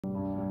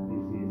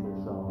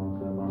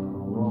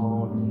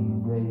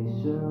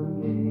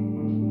colonization game.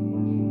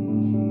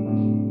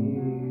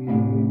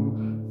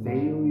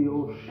 Sail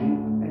your ship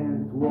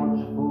and watch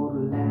for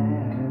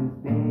land.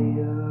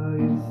 There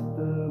is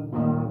the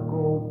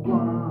Baco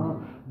plan.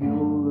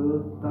 Build a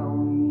town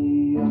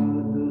near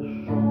the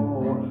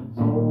shore,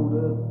 so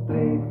the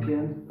trade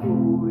can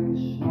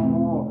flourish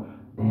more.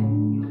 Then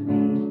you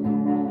need to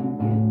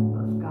get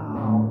a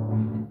scout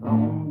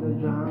from the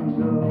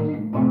jungle.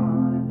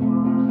 Find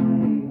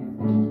wise,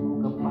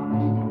 smoke a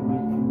pipe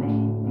with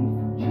native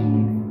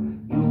chief.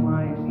 You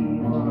might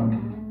even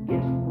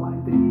get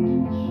quite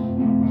rich.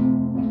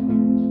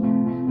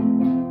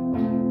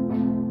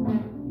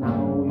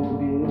 Now you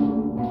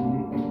build the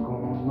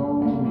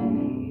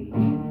economy,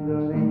 lead the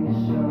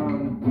nation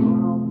to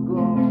our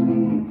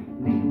glory.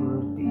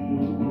 Liberty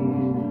is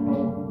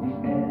of the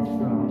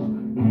essence,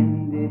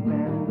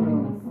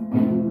 independence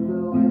is the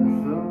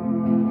lesson.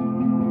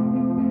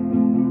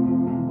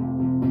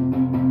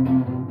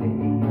 There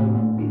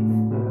is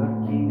the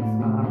king's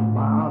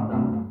armada,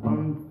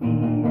 on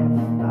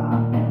fiesta,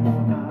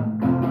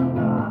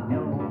 estacada.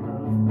 Elder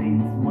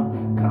statesman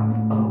cut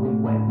a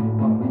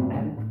weapon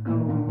and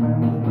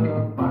commence the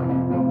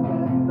final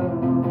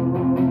battle.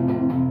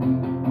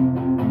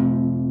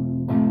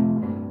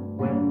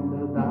 When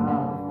the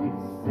dust is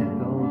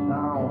settled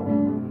down,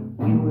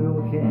 we will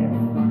have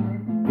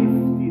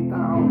 50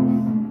 towns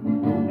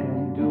to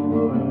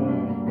endure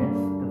the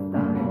test of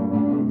time.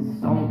 This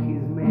song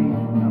is made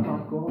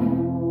about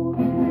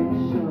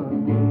colonization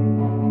game.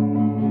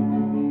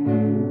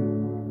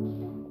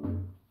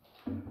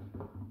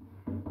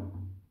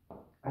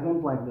 I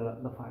don't like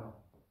the final.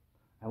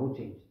 I will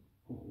change it.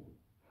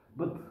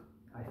 But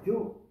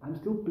I'm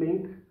still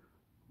playing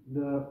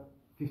the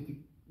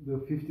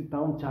 50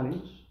 town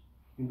challenge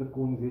in the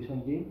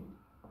colonization game.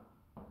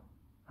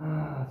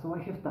 So I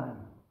have time.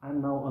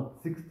 I'm now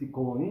at 60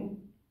 colony.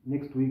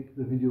 Next week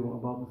the video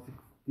about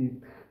the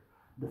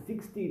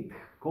 60th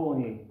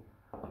colony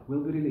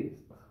will be released.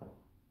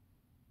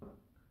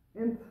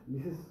 And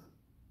this is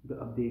the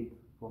update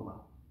for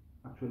now.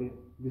 Actually,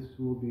 this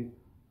will be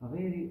a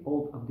very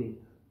old update.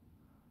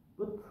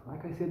 But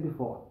like I said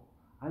before,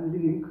 I'm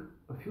leaving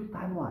a few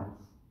timelines.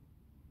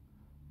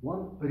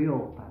 One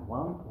real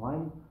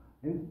timeline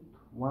and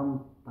one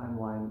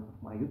timeline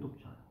of my YouTube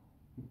channel.